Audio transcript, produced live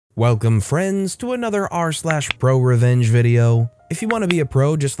Welcome friends to another r/prorevenge video. If you want to be a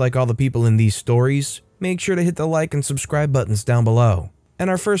pro just like all the people in these stories, make sure to hit the like and subscribe buttons down below. And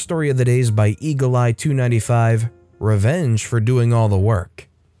our first story of the day is by EagleEye295, Revenge for Doing All the Work.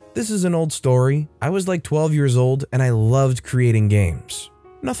 This is an old story. I was like 12 years old and I loved creating games.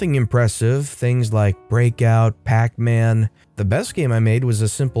 Nothing impressive, things like Breakout, Pac-Man. The best game I made was a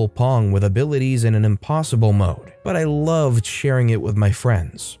simple Pong with abilities in an impossible mode, but I loved sharing it with my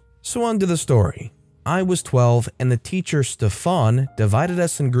friends. So on to the story. I was 12 and the teacher Stefan divided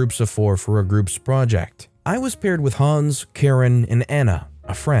us in groups of 4 for a group's project. I was paired with Hans, Karen, and Anna,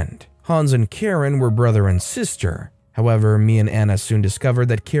 a friend. Hans and Karen were brother and sister. However, me and Anna soon discovered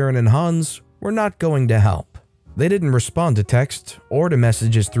that Karen and Hans were not going to help. They didn't respond to text or to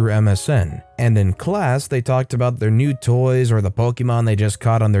messages through MSN, and in class they talked about their new toys or the Pokemon they just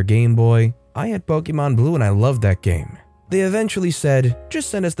caught on their Game Boy. I had Pokemon Blue and I loved that game. They eventually said, just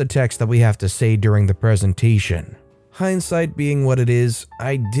send us the text that we have to say during the presentation. Hindsight being what it is,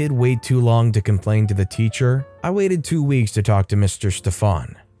 I did wait too long to complain to the teacher. I waited 2 weeks to talk to Mr.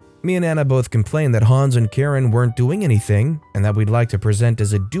 Stefan. Me and Anna both complained that Hans and Karen weren't doing anything and that we'd like to present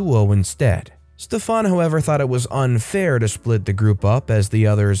as a duo instead. Stefan, however, thought it was unfair to split the group up as the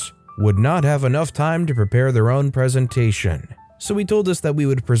others would not have enough time to prepare their own presentation. So he told us that we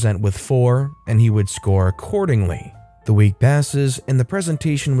would present with 4 and he would score accordingly. The week passes and the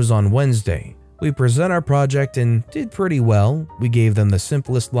presentation was on Wednesday. We present our project and did pretty well. We gave them the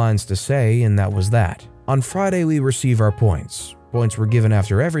simplest lines to say and that was that. On Friday we receive our points. Points were given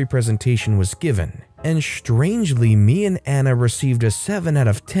after every presentation was given. And strangely, me and Anna received a 7 out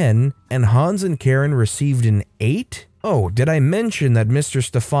of 10 and Hans and Karen received an 8? Oh, did I mention that Mr.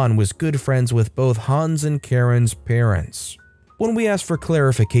 Stefan was good friends with both Hans and Karen's parents? When we asked for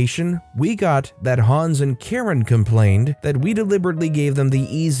clarification, we got that Hans and Karen complained that we deliberately gave them the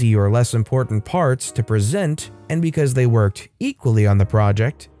easy or less important parts to present, and because they worked equally on the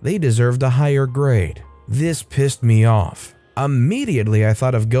project, they deserved a higher grade. This pissed me off. Immediately I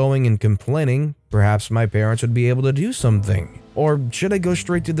thought of going and complaining. Perhaps my parents would be able to do something. Or should I go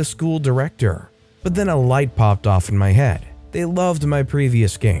straight to the school director? But then a light popped off in my head. They loved my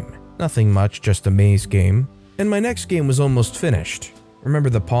previous game. Nothing much, just a maze game. And my next game was almost finished. Remember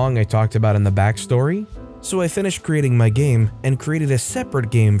the Pong I talked about in the backstory? So I finished creating my game and created a separate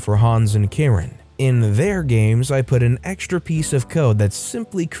game for Hans and Karen. In their games, I put an extra piece of code that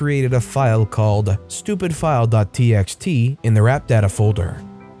simply created a file called stupidfile.txt in their app data folder.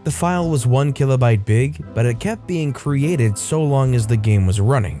 The file was 1 kilobyte big, but it kept being created so long as the game was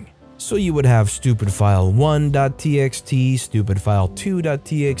running. So you would have stupidfile1.txt,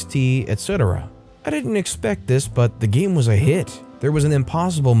 stupidfile2.txt, etc. I didn't expect this, but the game was a hit. There was an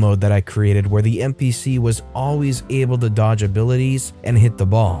impossible mode that I created where the NPC was always able to dodge abilities and hit the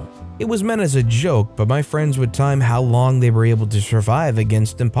ball. It was meant as a joke, but my friends would time how long they were able to survive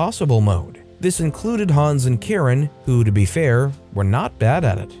against impossible mode. This included Hans and Karen, who, to be fair, were not bad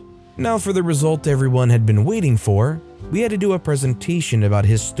at it. Now for the result everyone had been waiting for. We had to do a presentation about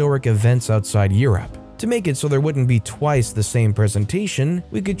historic events outside Europe. To make it so there wouldn't be twice the same presentation,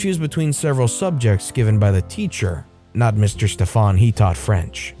 we could choose between several subjects given by the teacher. Not Mr. Stefan, he taught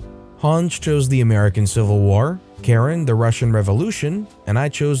French. Hans chose the American Civil War, Karen the Russian Revolution, and I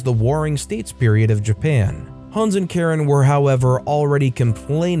chose the Warring States period of Japan. Hans and Karen were, however, already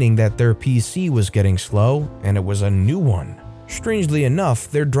complaining that their PC was getting slow, and it was a new one. Strangely enough,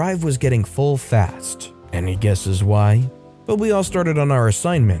 their drive was getting full fast. Any guesses why? But we all started on our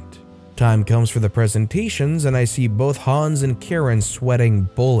assignment. Time comes for the presentations and I see both Hans and Karen sweating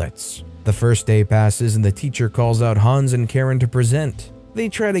bullets. The first day passes and the teacher calls out Hans and Karen to present. They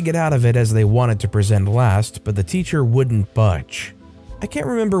try to get out of it as they wanted to present last, but the teacher wouldn't budge. I can't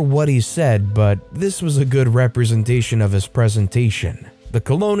remember what he said, but this was a good representation of his presentation. The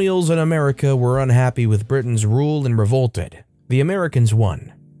colonials in America were unhappy with Britain's rule and revolted. The Americans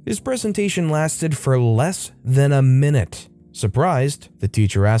won. His presentation lasted for less than a minute. Surprised, the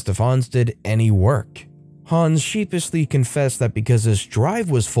teacher asked if Hans did any work. Hans sheepishly confessed that because his drive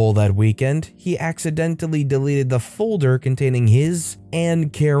was full that weekend, he accidentally deleted the folder containing his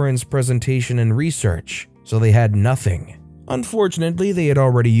and Karen's presentation and research, so they had nothing. Unfortunately, they had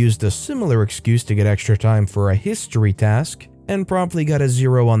already used a similar excuse to get extra time for a history task and promptly got a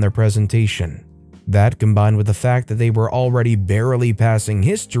 0 on their presentation. That, combined with the fact that they were already barely passing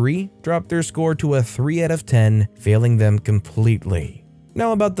history, dropped their score to a 3 out of 10, failing them completely.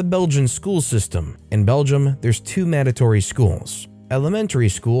 Now about the Belgian school system. In Belgium, there's 2 mandatory schools. Elementary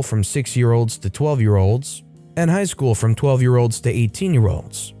school from 6-year-olds to 12-year-olds, and high school from 12-year-olds to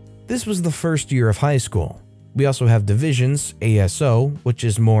 18-year-olds. This was the first year of high school. We also have divisions, ASO, which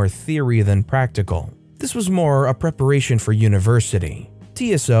is more theory than practical. This was more a preparation for university.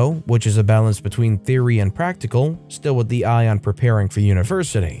 TSO, which is a balance between theory and practical, still with the eye on preparing for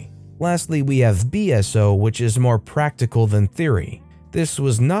university. Lastly, we have BSO, which is more practical than theory. This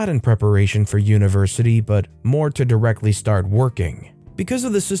was not in preparation for university, but more to directly start working. Because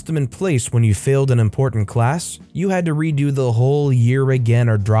of the system in place, when you failed an important class, you had to redo the whole year again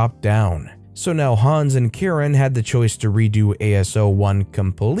or drop down. So now Hans and Karen had the choice to redo ASO 1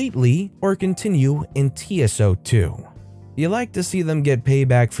 completely or continue in TSO 2. You like to see them get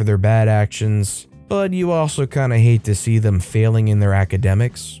payback for their bad actions, but you also kinda hate to see them failing in their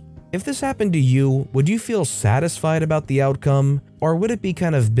academics. If this happened to you, would you feel satisfied about the outcome, or would it be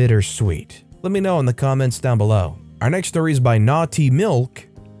kind of bittersweet? Let me know in the comments down below. Our next story is by Naughty Milk.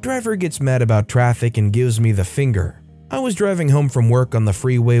 Driver gets mad about traffic and gives me the finger. I was driving home from work on the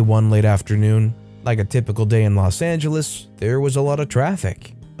freeway one late afternoon. Like a typical day in Los Angeles, there was a lot of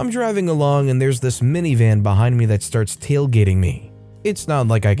traffic. I'm driving along and there's this minivan behind me that starts tailgating me. It's not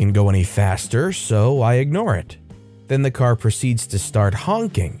like I can go any faster, so I ignore it. Then the car proceeds to start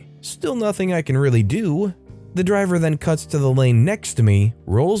honking. Still nothing I can really do. The driver then cuts to the lane next to me,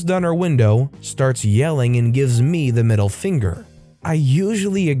 rolls down her window, starts yelling and gives me the middle finger. I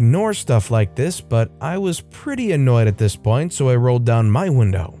usually ignore stuff like this, but I was pretty annoyed at this point, so I rolled down my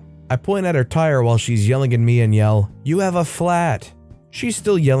window. I point at her tire while she's yelling at me and yell, "You have a flat." She's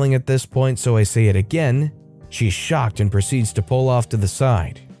still yelling at this point, so I say it again. She's shocked and proceeds to pull off to the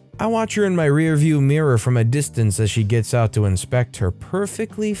side. I watch her in my rearview mirror from a distance as she gets out to inspect her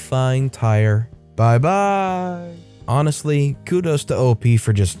perfectly fine tire. Bye-bye. Honestly, kudos to OP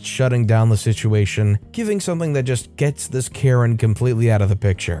for just shutting down the situation, giving something that just gets this Karen completely out of the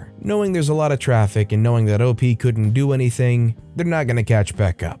picture. Knowing there's a lot of traffic and knowing that OP couldn't do anything, they're not gonna catch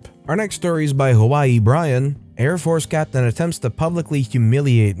back up. Our next story is by Hawaii Brian. Air Force captain attempts to publicly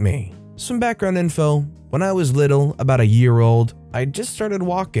humiliate me. Some background info. When I was little, about a year old, I just started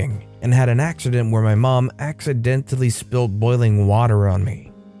walking and had an accident where my mom accidentally spilled boiling water on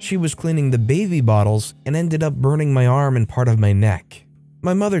me. She was cleaning the baby bottles and ended up burning my arm and part of my neck.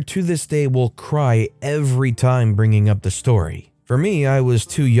 My mother to this day will cry every time bringing up the story. For me, I was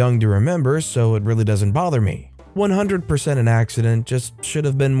too young to remember, so it really doesn't bother me. 100% an accident, just should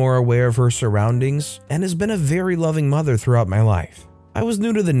have been more aware of her surroundings, and has been a very loving mother throughout my life. I was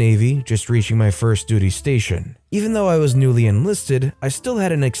new to the Navy, just reaching my first duty station. Even though I was newly enlisted, I still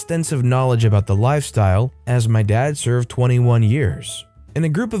had an extensive knowledge about the lifestyle, as my dad served 21 years. In a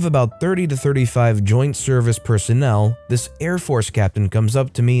group of about 30 to 35 joint service personnel, this Air Force captain comes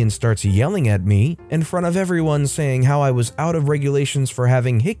up to me and starts yelling at me in front of everyone, saying how I was out of regulations for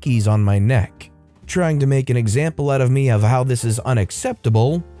having hickeys on my neck. Trying to make an example out of me of how this is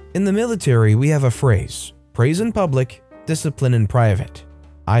unacceptable. In the military, we have a phrase: praise in public, discipline in private.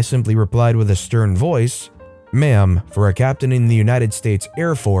 I simply replied with a stern voice, "Ma'am, for a captain in the United States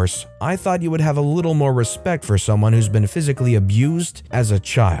Air Force, I thought you would have a little more respect for someone who's been physically abused as a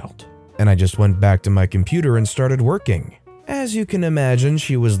child." And I just went back to my computer and started working. As you can imagine,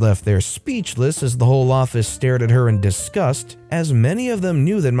 she was left there speechless as the whole office stared at her in disgust, as many of them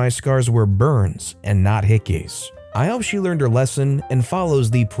knew that my scars were burns and not hickeys. I hope she learned her lesson and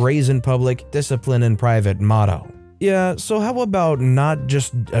follows the praise in public, discipline in private motto. Yeah, so how about not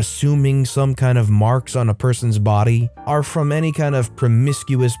just assuming some kind of marks on a person's body are from any kind of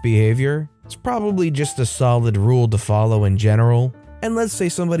promiscuous behavior? It's probably just a solid rule to follow in general. And let's say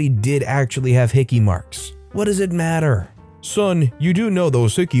somebody did actually have hickey marks. What does it matter? "Son, you do know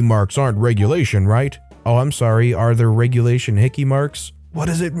those hickey marks aren't regulation, right?" "Oh, I'm sorry, are there regulation hickey marks?" "What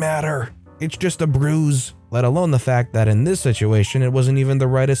does it matter? It's just a bruise." Let alone the fact that in this situation, it wasn't even the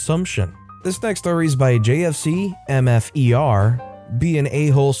right assumption. This next story is by JFC MFER. Be an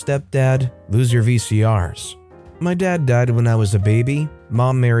a-hole stepdad, lose your VCRs. My dad died when I was a baby.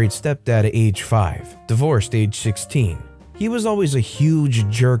 Mom married stepdad at age 5, divorced age 16. He was always a huge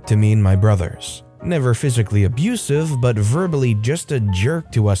jerk to me and my brothers. Never physically abusive, but verbally just a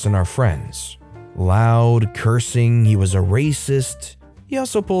jerk to us and our friends. Loud, cursing, he was a racist. He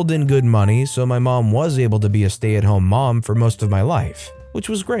also pulled in good money, so my mom was able to be a stay-at-home mom for most of my life, which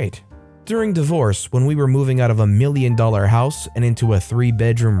was great. During divorce, when we were moving out of a $1 million house and into a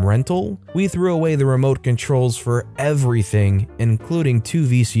 3-bedroom rental, we threw away the remote controls for everything, including 2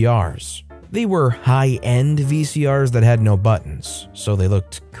 VCRs. They were high-end VCRs that had no buttons, so they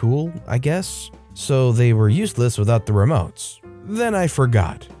looked cool, I guess. So they were useless without the remotes. Then I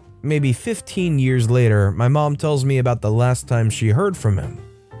forgot. Maybe 15 years later, my mom tells me about the last time she heard from him.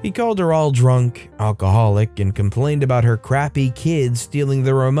 He called her all drunk, alcoholic, and complained about her crappy kids stealing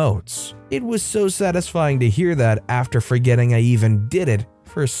the remotes. It was so satisfying to hear that after forgetting I even did it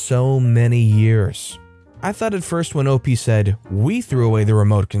for so many years. I thought at first when OP said, "We threw away the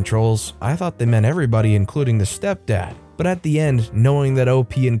remote controls," I thought they meant everybody, including the stepdad. But at the end, knowing that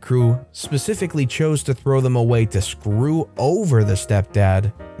OP and crew specifically chose to throw them away to screw over the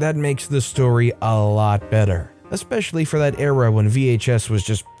stepdad, that makes the story a lot better, especially for that era when VHS was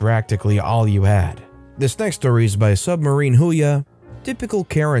just practically all you had. This next story is by Submarine Huya. Typical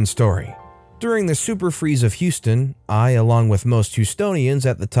Karen story. During the super freeze of Houston, I, along with most Houstonians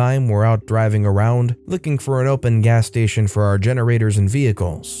at the time, were out driving around looking for an open gas station for our generators and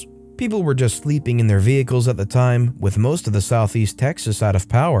vehicles. People were just sleeping in their vehicles at the time, with most of the Southeast Texas out of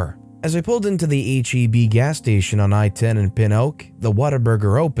power. As I pulled into the HEB gas station on I-10 in Pin Oak, the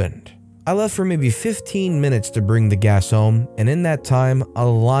Whataburger opened. I left for maybe 15 minutes to bring the gas home, and in that time, a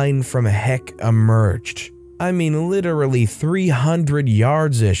line from heck emerged. I mean literally 300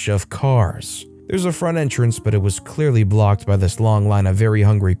 yards-ish of cars. There's a front entrance, but it was clearly blocked by this long line of very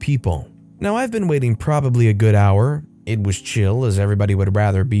hungry people. Now I've been waiting probably a good hour. It was chill, as everybody would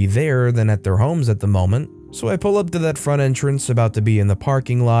rather be there than at their homes at the moment. So I pull up to that front entrance, about to be in the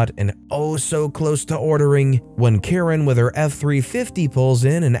parking lot and oh so close to ordering, when Karen with her F-350 pulls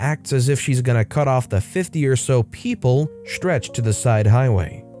in and acts as if she's gonna cut off the 50 or so people stretched to the side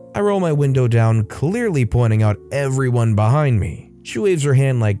highway. I roll my window down, clearly pointing out everyone behind me. She waves her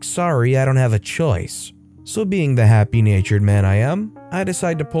hand like, "Sorry, I don't have a choice." So being the happy-natured man I am, I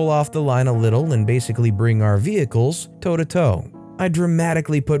decide to pull off the line a little and basically bring our vehicles toe-to-toe. I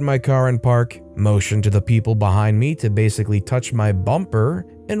dramatically put my car in park, motioned to the people behind me to basically touch my bumper,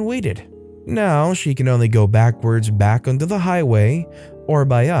 and waited. Now she can only go backwards back onto the highway, or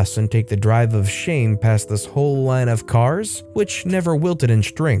by us and take the drive of shame past this whole line of cars, which never wilted in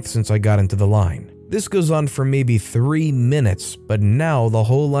strength since I got into the line. This goes on for maybe 3 minutes, but now the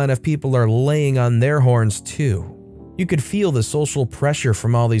whole line of people are laying on their horns too. You could feel the social pressure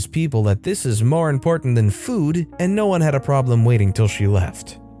from all these people that this is more important than food, and no one had a problem waiting till she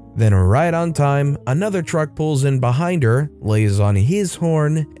left. Then right on time, another truck pulls in behind her, lays on his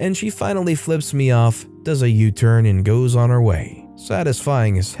horn, and she finally flips me off, does a U-turn and goes on her way.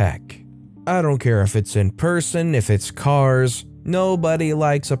 Satisfying as heck. I don't care if it's in person, if it's cars, nobody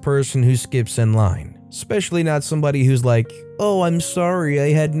likes a person who skips in line. Especially not somebody who's like, "Oh, I'm sorry,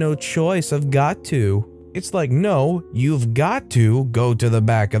 I had no choice, I've got to." It's like, no, you've got to go to the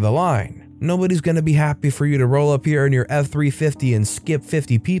back of the line. Nobody's gonna be happy for you to roll up here in your F-350 and skip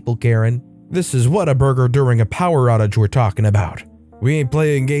 50 people, Karen. This is Whataburger during a power outage we're talking about. We ain't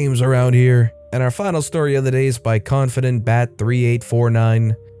playing games around here. And our final story of the day is by Confident Bat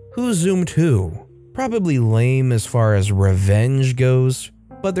 3849. Who zoomed who? Probably lame as far as revenge goes,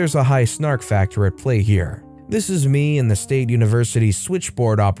 but there's a high snark factor at play here. This is me and the State University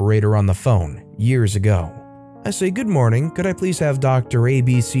switchboard operator on the phone, years ago. I say, "Good morning, could I please have Dr.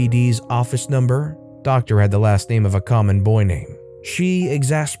 ABCD's office number?" Doctor had the last name of a common boy name. She,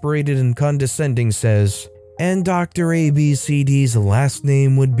 exasperated and condescending, says, "And Dr. ABCD's last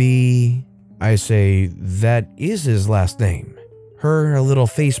name would be..." I say, "That is his last name." Her, a little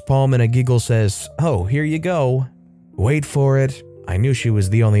facepalm and a giggle, says, "Oh, here you go." Wait for it. I knew she was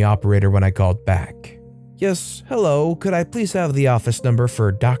the only operator when I called back. "Yes, hello, could I please have the office number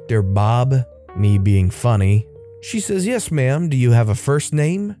for Dr. Bob?" Me being funny. She says, "Yes, ma'am, do you have a first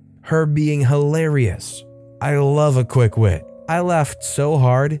name?" Her being hilarious. I love a quick wit. I laughed so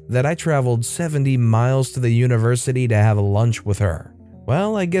hard that I traveled 70 miles to the university to have lunch with her.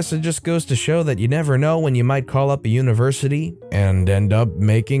 Well, I guess it just goes to show that you never know when you might call up a university and end up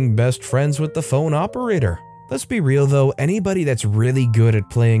making best friends with the phone operator. Let's be real though, anybody that's really good at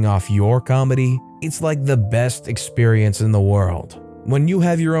playing off your comedy, it's like the best experience in the world. When you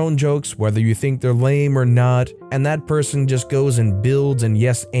have your own jokes, whether you think they're lame or not, and that person just goes and builds and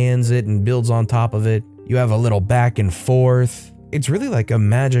yes-ands it and builds on top of it, you have a little back and forth. It's really like a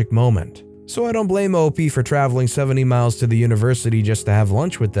magic moment. So I don't blame OP for traveling 70 miles to the university just to have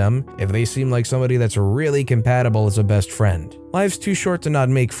lunch with them if they seem like somebody that's really compatible as a best friend. Life's too short to not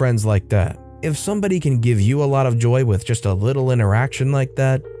make friends like that. If somebody can give you a lot of joy with just a little interaction like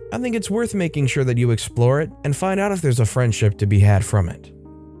that, I think it's worth making sure that you explore it and find out if there's a friendship to be had from it.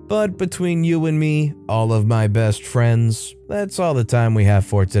 But between you and me, all of my best friends, that's all the time we have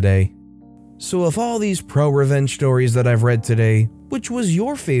for today. So of all these pro-revenge stories that I've read today, which was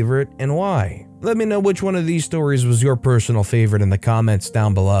your favorite and why? Let me know which one of these stories was your personal favorite in the comments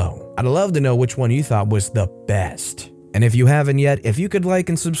down below. I'd love to know which one you thought was the best. And if you haven't yet, if you could like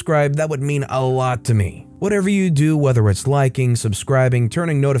and subscribe, that would mean a lot to me. Whatever you do, whether it's liking, subscribing,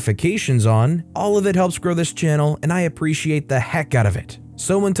 turning notifications on, all of it helps grow this channel and I appreciate the heck out of it.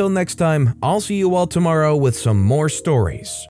 So until next time, I'll see you all tomorrow with some more stories.